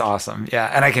it. That's awesome. Yeah.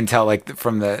 And I can tell, like,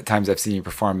 from the times I've seen you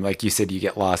perform, like you said, you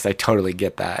get lost. I totally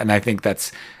get that. And I think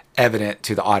that's evident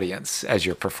to the audience as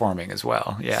you're performing as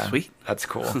well. Yeah. Sweet. That's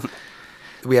cool.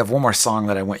 We have one more song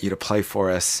that I want you to play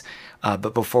for us.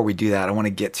 But before we do that, I want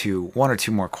to get to one or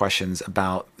two more questions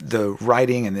about the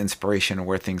writing and the inspiration and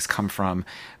where things come from.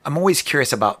 I'm always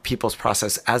curious about people's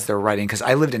process as they're writing, because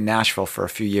I lived in Nashville for a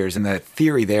few years, and the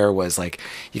theory there was like,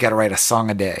 you got to write a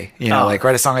song a day, like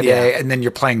write a song a day, and then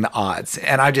you're playing the odds.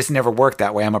 And I just never worked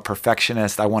that way. I'm a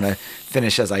perfectionist. I want to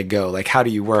finish as I go. Like, how do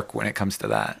you work when it comes to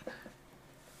that?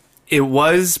 It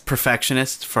was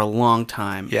perfectionist for a long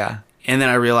time. Yeah. And then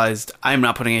I realized I'm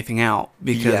not putting anything out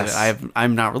because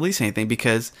I'm not releasing anything,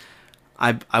 because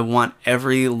I want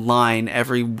every line,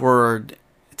 every word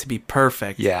to be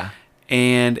perfect. Yeah.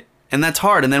 And that's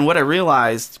hard. And then what I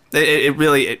realized, it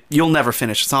really you'll never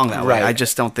finish a song that way. I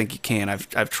just don't think you can.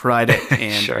 I've tried it,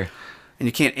 and Sure. And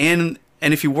you can't. And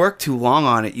if you work too long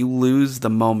on it, you lose the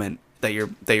moment that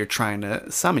you're trying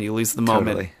to summon. You lose the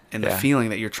moment and the feeling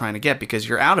that you're trying to get, because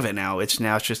you're out of it now. It's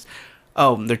just, there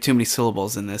are too many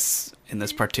syllables in this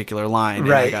particular line,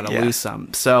 and I gotta lose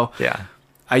some. So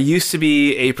I used to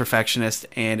be a perfectionist,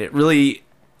 and it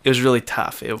was really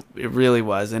tough. It really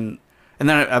was. And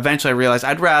then eventually I realized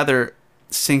I'd rather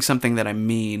sing something that I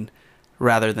mean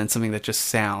rather than something that just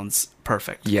sounds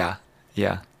perfect. Yeah.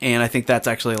 And I think that's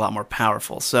actually a lot more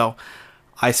powerful. So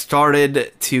I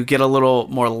started to get a little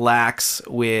more lax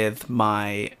with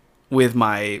my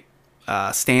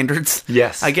standards,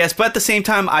 Yes, I guess. But at the same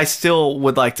time, I still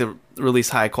would like to release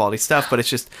high quality stuff. But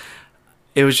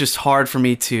it was just hard for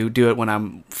me to do it when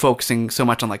I'm focusing so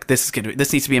much on, like, this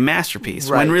needs to be a masterpiece.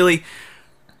 Right. When really,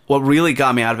 what really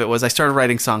got me out of it was I started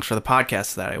writing songs for the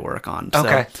podcast that I work on.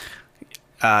 Okay.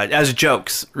 So, as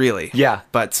jokes, really. Yeah.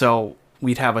 But so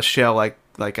we'd have a show like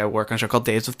I work on a show called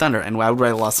Days with Thunder, and I would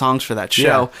write a lot of songs for that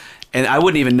show. Yeah. And I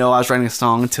wouldn't even know I was writing a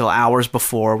song until hours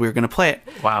before we were going to play it.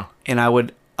 Wow. And I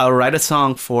would write a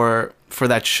song for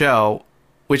that show,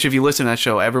 which, if you listen to that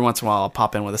show, every once in a while I'll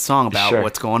pop in with a song about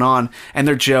what's going on, and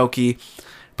they're jokey.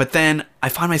 But then I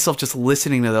find myself just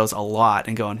listening to those a lot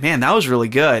and going, man, that was really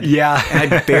good. Yeah.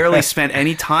 And I barely spent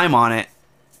any time on it.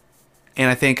 And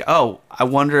I think, I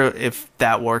wonder if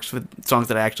that works with songs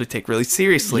that I actually take really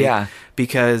seriously. Yeah.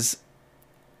 Because,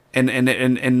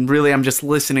 and really, I'm just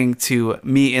listening to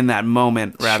me in that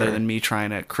moment rather than me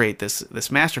trying to create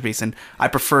this masterpiece. And I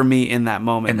prefer me in that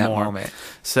moment more.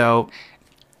 So,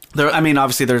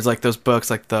 obviously, there's like those books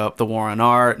like the War on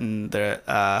Art and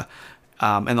the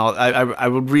I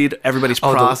would read everybody's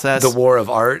process. The War of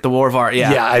Art. The War of Art,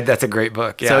 yeah. Yeah, that's a great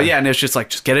book. Yeah. So yeah, and it's just like,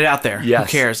 just get it out there. Yes,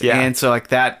 Who cares? yeah. And so like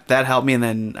that helped me. And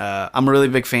then I'm a really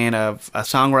big fan of a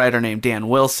songwriter named Dan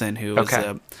Wilson, who was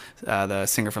the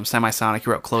singer from Semisonic. He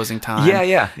wrote Closing Time.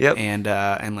 Yeah, yep.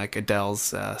 And like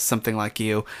Adele's Something Like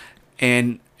You,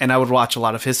 and I would watch a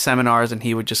lot of his seminars, and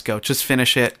he would just go, just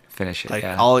finish it. Like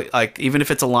like even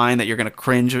if it's a line that you're gonna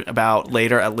cringe about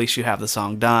later, at least you have the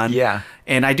song done. Yeah.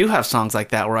 And I do have songs like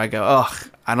that where I go, oh,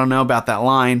 I don't know about that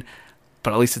line,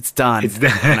 but at least it's done. It's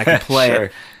done. And I can play Sure.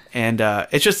 it. And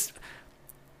it's just,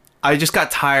 I just got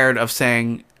tired of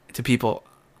saying to people,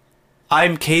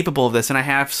 I'm capable of this and I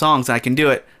have songs and I can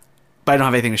do it, but I don't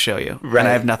have anything to show you. Right. And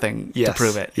I have nothing to Yes.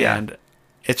 prove it. Yeah. And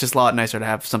it's just a lot nicer to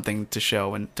have something to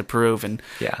show and to prove and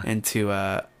Yeah. and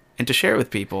to share with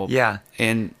people. Yeah.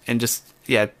 And just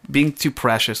being too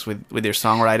precious with your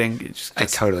songwriting. I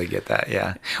totally get that.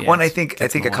 Yeah. Yeah, Well, and I it think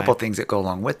gets in a the couple way. things that go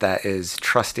along with that is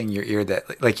trusting your ear.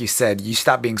 That, like you said, you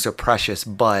stop being so precious,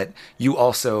 but you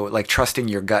also like trusting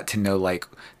your gut to know like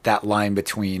that line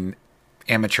between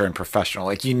amateur and professional.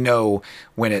 Like, you know,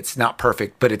 when it's not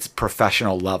perfect, but it's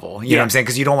professional level. You know what I'm saying?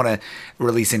 Because you don't want to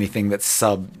release anything that's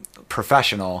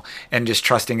professional and just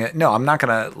trusting it. No, I'm not going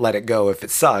to let it go if it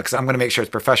sucks. I'm going to make sure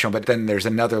it's professional, but then there's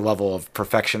another level of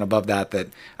perfection above that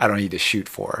I don't need to shoot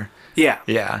for. Yeah.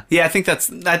 Yeah. Yeah, I think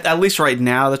that's, at least right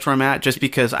now, that's where I'm at, just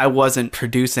because I wasn't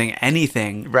producing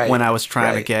anything Right. when I was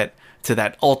trying to Right. get to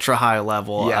that ultra high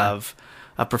level Yeah. of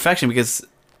perfection, because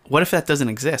what if that doesn't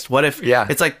exist? What if Yeah.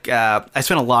 it's like, I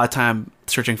spent a lot of time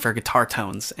searching for guitar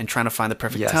tones and trying to find the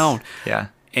perfect Yes. tone. Yeah.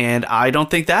 And I don't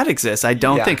think that exists. I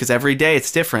don't Yeah. think, because every day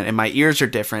it's different, and my ears are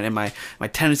different, and my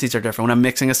tendencies are different. When I'm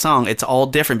mixing a song, it's all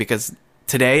different, because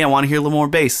today I want to hear a little more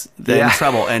bass than Yeah.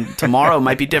 treble, and tomorrow it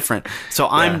might be different. So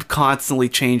I'm constantly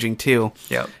changing too.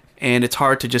 Yep. And it's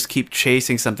hard to just keep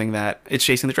chasing something that it's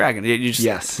chasing the dragon. You just,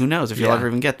 Yes. who knows if you'll Yeah. ever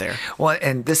even get there. Well,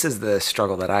 and this is the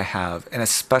struggle that I have, and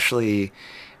especially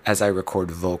as I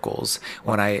record vocals,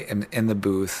 when I am in the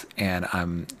booth and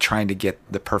I'm trying to get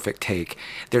the perfect take,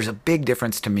 there's a big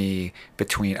difference to me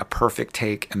between a perfect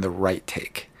take and the right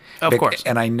take. Of course.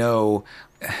 And I know,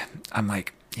 I'm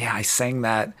like, yeah, I sang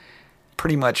that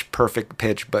pretty much perfect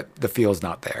pitch, but the feel's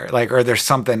not there. Like, or there's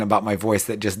something about my voice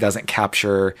that just doesn't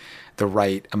capture the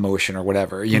right emotion or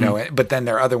whatever, you know. But then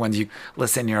there are other ones you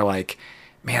listen, you're like,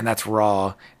 man, that's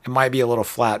raw. It might be a little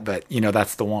flat, but you know,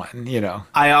 that's the one, you know.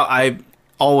 I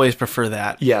always prefer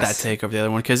that Yes. take over the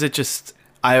other one, because it just,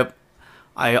 I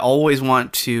always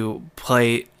want to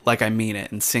play like I mean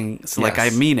it and sing like I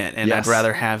Yes. mean it, and Yes. I'd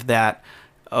rather have that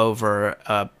over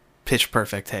a pitch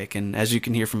perfect take. And as you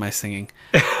can hear from my singing,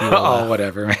 you will, Oh,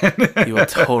 whatever, man. you will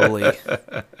totally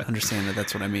understand that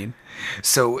that's what I mean.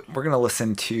 So we're going to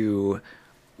listen to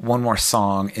one more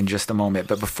song in just a moment.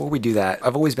 But before we do that,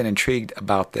 I've always been intrigued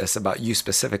about this, about you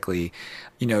specifically.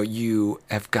 You know, you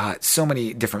have got so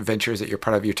many different ventures that you're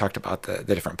part of. You talked about the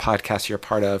different podcasts you're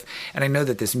part of. And I know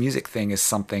that this music thing is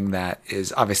something that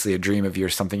is obviously a dream of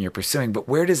yours, something you're pursuing. But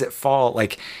where does it fall?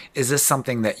 Like, is this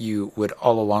something that you would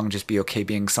all along just be okay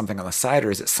being something on the side?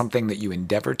 Or is it something that you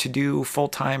endeavor to do full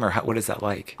time? Or what is that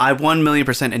like? I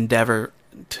 1,000,000% endeavor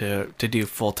to do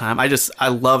full time. I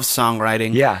love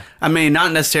songwriting. Yeah. I mean,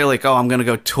 not necessarily like, oh, I'm gonna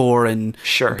go tour and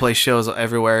Sure. play shows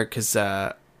everywhere, because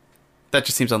that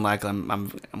just seems unlikely.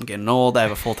 I'm getting old. I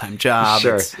have a full time job.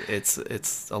 Sure.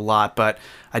 It's a lot, but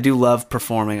I do love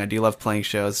performing. I do love playing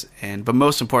shows, but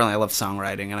most importantly, I love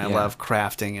songwriting, and I Yeah. love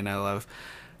crafting, and I love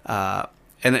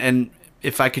and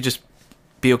if I could just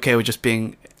be okay with just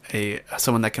being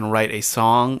someone that can write a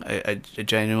song, a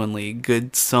genuinely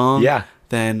good song, Yeah.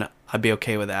 then I'd be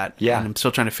okay with that. Yeah. And I'm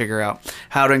still trying to figure out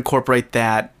how to incorporate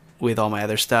that with all my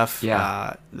other stuff.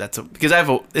 Yeah. Because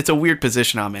it's a weird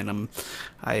position I'm in.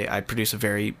 I produce a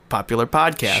very popular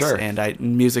podcast, Sure. and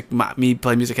me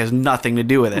playing music has nothing to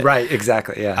do with it. Right,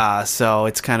 exactly, yeah. So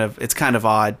it's kind of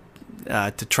odd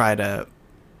to try to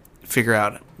figure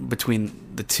out between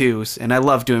the two, and I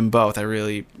love doing both. I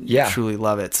really, truly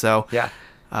love it. So Yeah.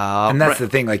 And that's right- the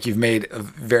thing, like, you've made a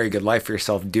very good life for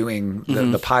yourself doing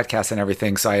the podcast and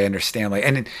everything. So I understand, like,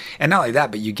 and not only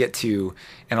that, but you get to,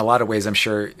 in a lot of ways, I'm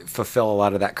sure, fulfill a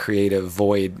lot of that creative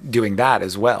void doing that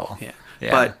as well. Yeah.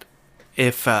 Yeah. But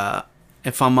if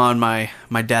I'm on my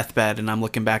deathbed and I'm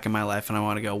looking back in my life and I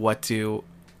want to go, what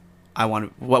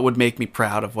would make me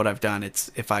proud of what I've done? It's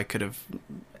if I could have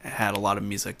had a lot of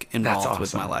music involved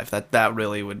with my awesome. life. That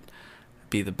really would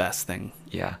be the best thing.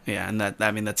 Yeah. Yeah, and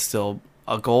that's still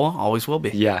a goal, always will be.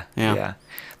 Yeah, Yeah. yeah.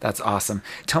 That's awesome.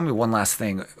 Tell me one last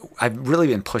thing. I've really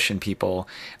been pushing people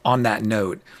on that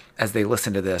note as they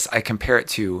listen to this. I compare it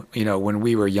to, when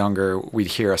we were younger, we'd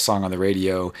hear a song on the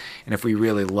radio, and if we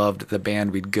really loved the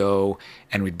band, we'd go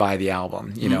and we'd buy the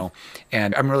album,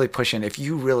 And I'm really pushing, if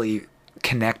you really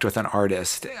connect with an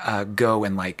artist, go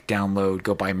and download,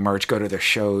 go buy merch, go to their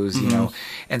shows,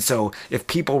 And so if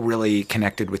people really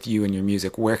connected with you and your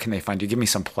music, where can they find you? Give me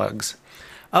some plugs.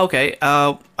 Okay.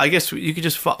 I guess you could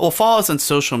just follow us on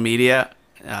social media.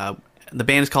 The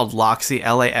band is called Loxy,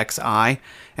 Laxi,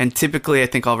 and typically I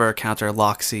think all of our accounts are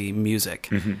Loxy Music.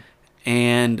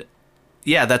 And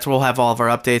yeah, that's where we'll have all of our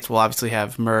updates. We'll obviously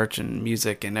have merch and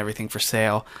music and everything for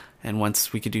sale. And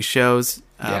once we could do shows,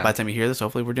 by the time you hear this,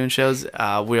 hopefully we're doing shows.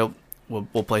 We'll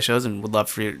play shows, and would love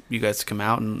for you guys to come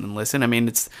out and listen. I mean,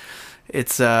 it's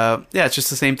it's just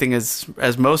the same thing as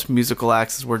most musical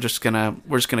acts. We're just gonna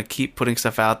keep putting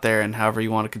stuff out there, and however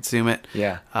you want to consume it,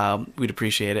 we'd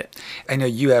appreciate it. I know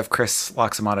you have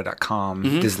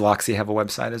chrisloxamata.com. Does Loxy have a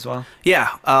website as well?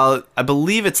 Yeah, I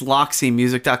believe it's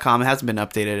loxymusic.com. It hasn't been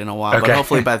updated in a while, but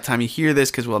hopefully by the time you hear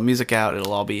this, because we'll have music out,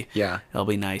 it'll be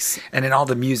nice. And in all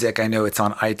the music, I know it's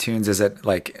on iTunes. Is it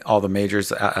like all the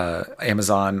majors,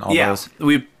 Amazon, all those? Yeah,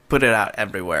 we put it out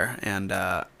everywhere, and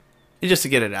just to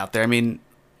get it out there. I mean,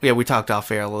 we talked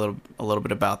off air a little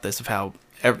bit about this, of how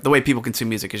the way people consume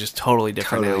music is just totally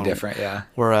different. Totally different, yeah.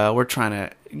 We're trying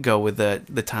to go with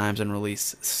the times and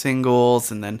release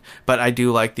singles, but I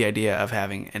do like the idea of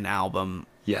having an album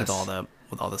with all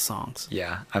the songs.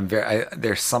 Yeah,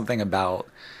 there's something about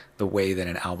the way that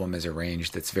an album is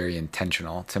arranged that's very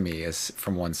intentional to me, is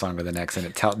from one song to the next,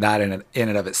 and that in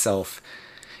and of itself.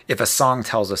 If a song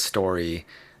tells a story,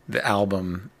 the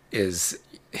album is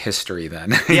history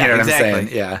then. You know what exactly. I'm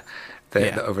saying? Yeah.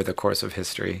 Over the course of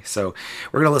history. So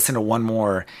we're going to listen to one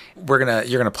more. You're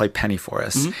going to play Penny for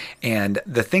us. And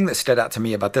the thing that stood out to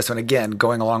me about this one, again,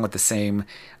 going along with the same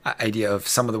idea of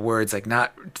some of the words, like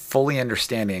not fully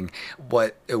understanding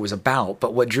what it was about,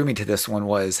 but what drew me to this one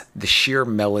was the sheer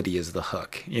melody is the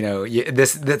hook.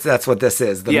 That's what this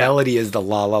is. The melody is the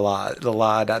la la la, the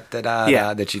la da da da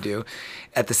da that you do.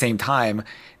 At the same time,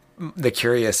 the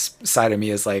curious side of me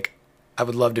is like, I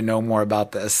would love to know more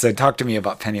about this. So talk to me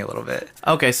about Penny a little bit.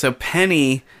 Okay, so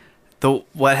Penny,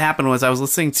 what happened was I was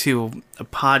listening to a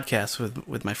podcast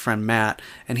with my friend Matt,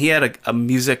 and he had a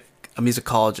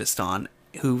musicologist on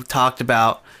who talked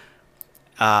about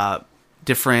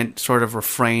different sort of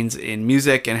refrains in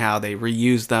music and how they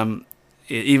reuse them.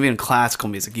 Even in classical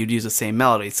music, you'd use the same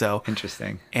melody. So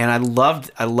interesting. And I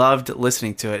loved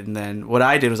listening to it. And then what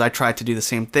I did was I tried to do the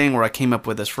same thing, where I came up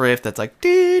with this riff that's like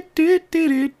do do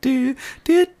do do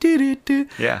do do do.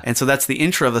 Yeah. And so that's the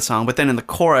intro of the song. But then in the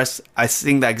chorus, I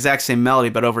sing that exact same melody,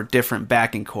 but over different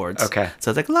backing chords. Okay.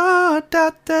 So it's like la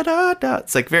da da da da.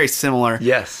 It's like very similar.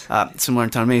 Yes. Similar in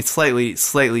tone. I mean, it's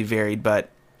slightly varied, but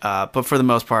for the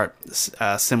most part,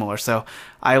 similar. So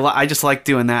I just like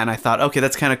doing that, and I thought, okay,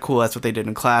 that's kind of cool. That's what they did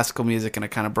in classical music, and I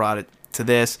kind of brought it to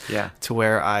this, to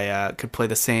where I could play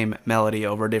the same melody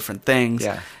over different things.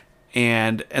 Yeah.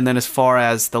 And then as far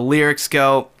as the lyrics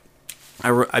go,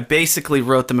 I basically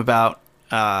wrote them about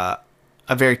a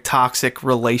very toxic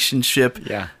relationship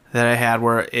that I had,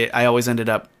 where I always ended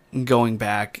up going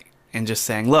back and just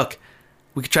saying, look,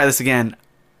 we could try this again.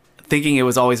 Thinking it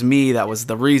was always me that was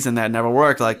the reason that it never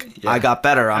worked. Like, I got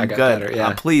better. I'm good.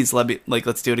 Better, please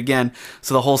let's do it again.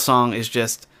 So the whole song is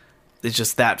just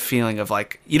that feeling of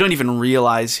like, you don't even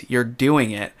realize you're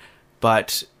doing it,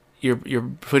 but you're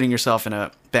putting yourself in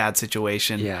a bad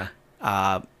situation. Yeah.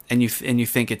 And you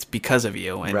think it's because of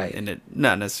you, and it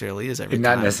not necessarily is every time.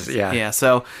 Not necessarily. Yeah. Yeah.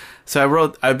 So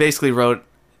I basically wrote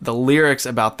the lyrics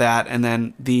about that, and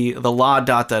then the la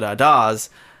da da da da's.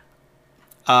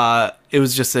 It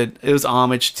was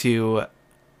homage to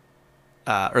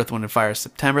Earth, Wind and Fire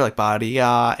September, like Body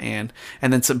and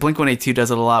then Blink-182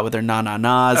 does it a lot with their na na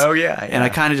na's. Oh yeah. And I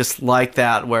kind of just like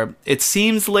that, where it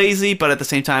seems lazy, but at the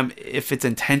same time, if it's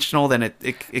intentional, then it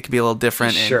can be a little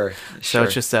different. Sure. So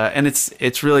it's just and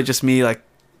it's really just me, like,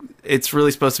 it's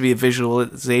really supposed to be a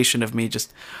visualization of me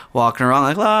just walking around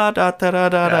like la da da da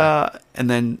da da, and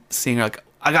then seeing like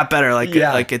I got better,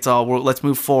 like it's all, let's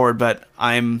move forward, but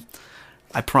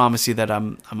I promise you that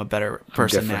I'm a better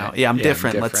person now. Yeah, I'm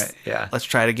different. Let's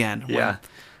try it again. Yeah.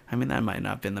 I mean, that might not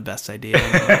have been the best idea.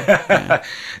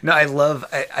 No, I love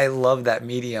that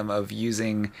medium of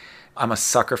using. I'm a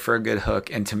sucker for a good hook,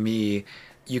 and to me,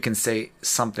 you can say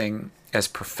something as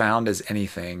profound as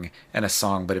anything in a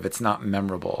song, but if it's not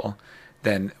memorable,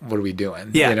 then what are we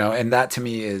doing? Yeah. And that to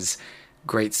me is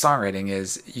great songwriting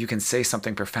is you can say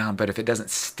something profound, but if it doesn't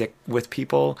stick with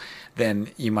people, then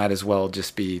you might as well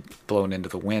just be blown into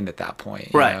the wind at that point.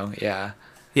 You Right. know? Yeah.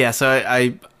 Yeah, so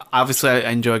I obviously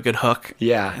I enjoy a good hook.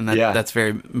 Yeah, and yeah. that's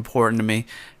very important to me.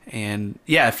 And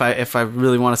yeah, if I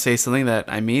really want to say something that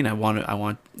I mean, I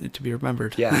want it to be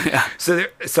remembered. Yeah. So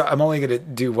I'm only going to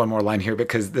do one more line here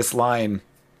because this line,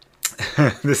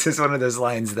 this is one of those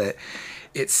lines that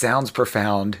it sounds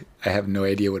profound. I have no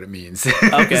idea what it means.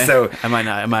 Okay. So I might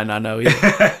not know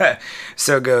either.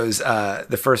 so it goes,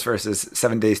 the first verse is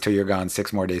 7 days till you're gone,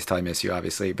 6 more days till I miss you,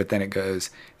 obviously. But then it goes,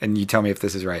 and you tell me if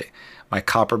this is right. My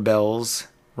copper bells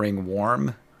ring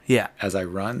warm Yeah. as I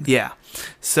run. Yeah.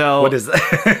 So What is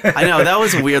that? I know that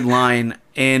was a weird line,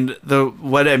 and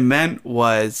what I meant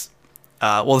was,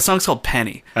 well, the song's called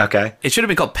Penny. Okay. It should have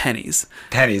been called Pennies,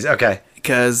 Pennies. Okay.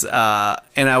 because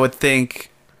and I would think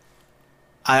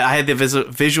I had the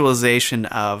visualization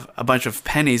of a bunch of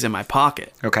pennies in my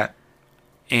pocket, Okay.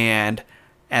 and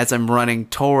as I'm running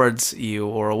towards you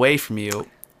or away from you,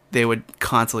 they would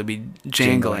constantly be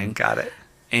jangling. Got it.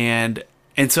 And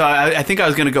so I think I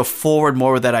was going to go forward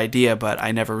more with that idea, but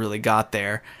I never really got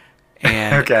there.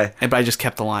 And Okay. but I just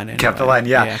kept the line. Anyway. Kept the line,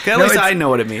 yeah. 'Cause at No, least it's- I know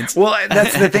what it means. Well,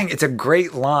 that's the thing. It's a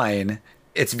great line.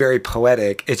 It's very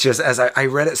poetic. It's just, as I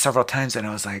read it several times and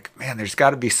I was like, man, there's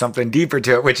got to be something deeper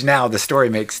to it, which now the story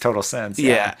makes total sense.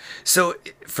 Yeah. So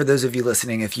for those of you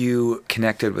listening, if you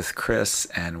connected with Chris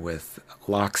and with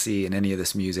Loxy and any of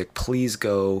this music, please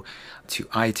go to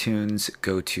iTunes,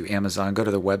 go to Amazon, go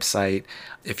to the website.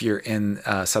 If you're in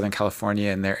Southern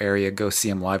California in their area, go see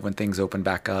them live when things open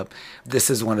back up. This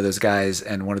is one of those guys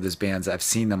and one of those bands. I've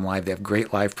seen them live. They have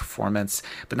great live performance.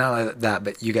 But not only that,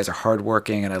 but you guys are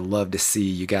hardworking, and I love to see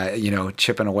you guys,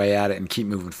 chipping away at it and keep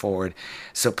moving forward.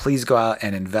 So please go out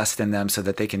and invest in them so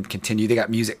that they can continue. They got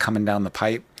music coming down the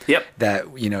pipe. Yep. That,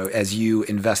 as you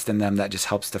invest in them, that just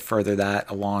helps to further that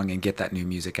along and get that new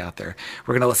music out there.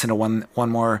 We're going to listen to one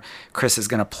more. Chris is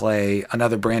going to play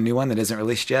another brand new one that isn't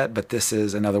released yet, but this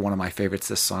is another one of my favorites.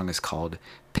 This song is called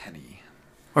Penny.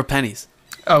 Or pennies.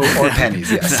 Oh, or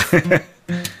Pennies, yes.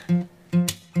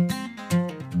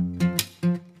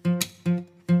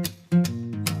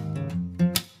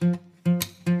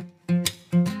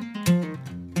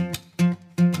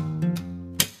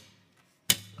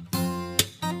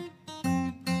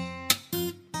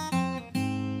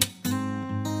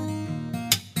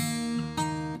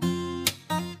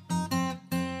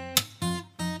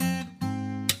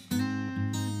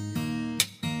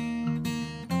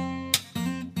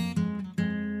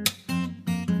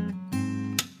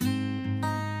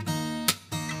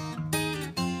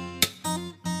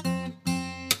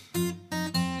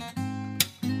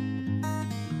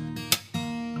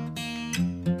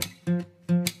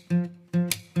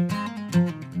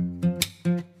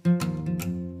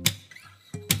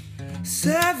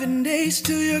 7 days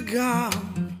till you're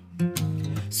gone,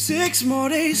 6 more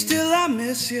days till I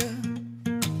miss you.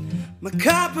 My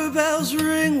copper bells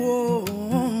ring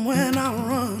warm when I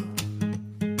run.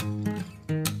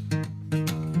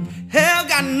 Hell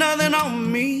got nothing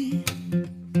on me,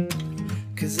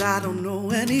 'cause I don't know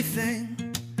anything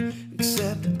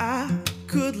except I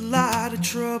could lie to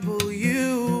trouble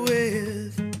you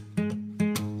with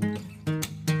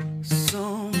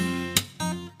some.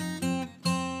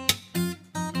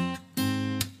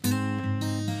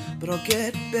 But I'll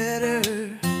get better.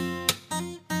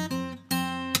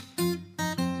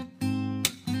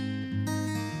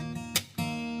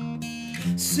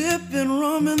 Sipping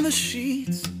rum in the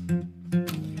sheets,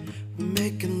 we're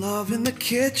making love in the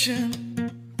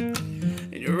kitchen,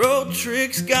 and your old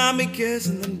tricks got me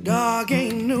guessing the dog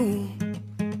ain't new.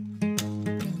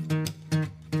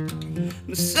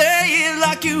 Now say it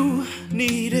like you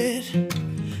need it,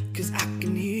 'cause I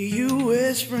can hear you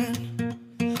whispering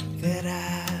that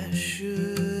I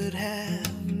should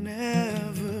have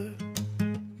never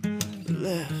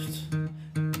left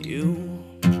you.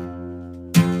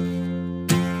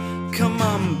 Come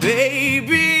on,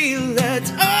 baby,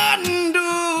 let's undo.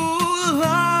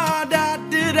 Da da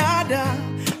da da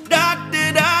da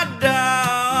da da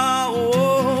da.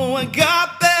 Oh, I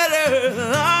got better.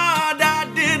 Da da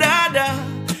da da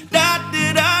da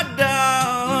da da da.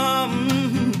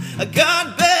 I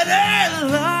got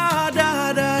better.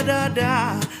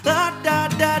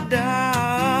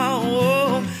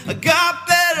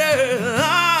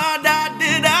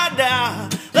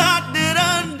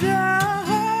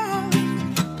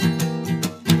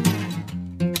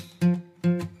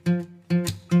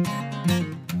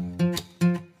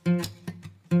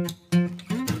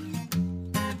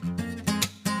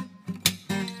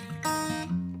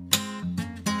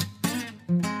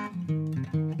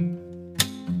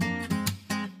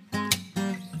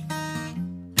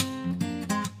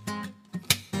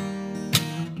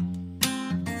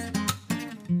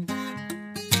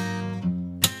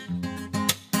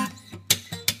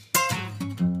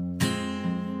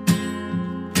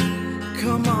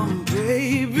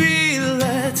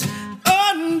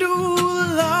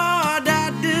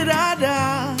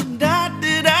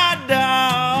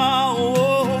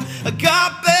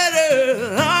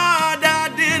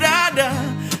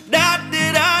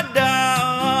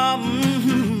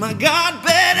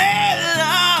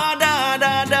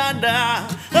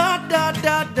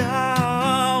 da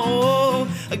da. Oh,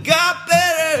 I got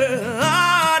better.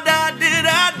 Ah, da da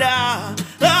da da.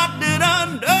 Da da da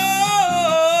da.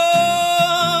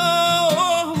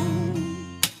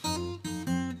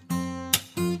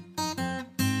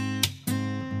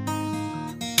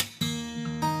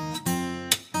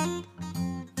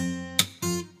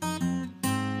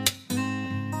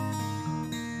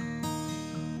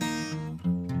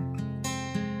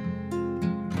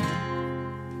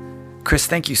 Chris,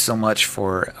 thank you so much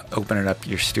for opening up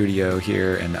your studio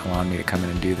here and allowing me to come in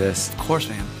and do this. Of course,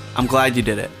 man. I'm glad you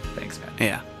did it. Thanks, man.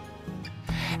 Yeah.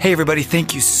 Hey, everybody,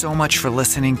 thank you so much for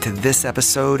listening to this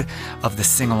episode of the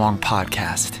Sing Along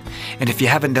Podcast. And if you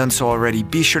haven't done so already,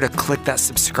 be sure to click that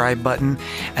subscribe button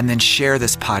and then share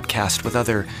this podcast with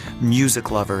other music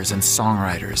lovers and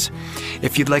songwriters.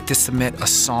 If you'd like to submit a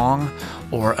song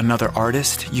or another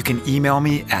artist, you can email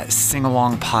me at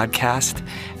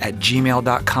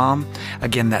singalongpodcast@gmail.com.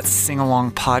 Again, that's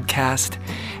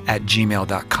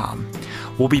singalongpodcast@gmail.com.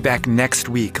 We'll be back next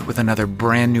week with another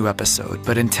brand new episode.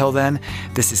 But until then,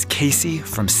 this is Casey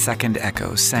from Second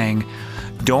Echo saying,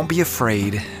 don't be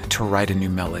afraid to write a new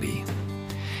melody.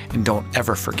 And don't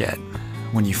ever forget,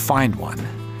 when you find one,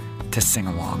 to sing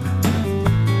along.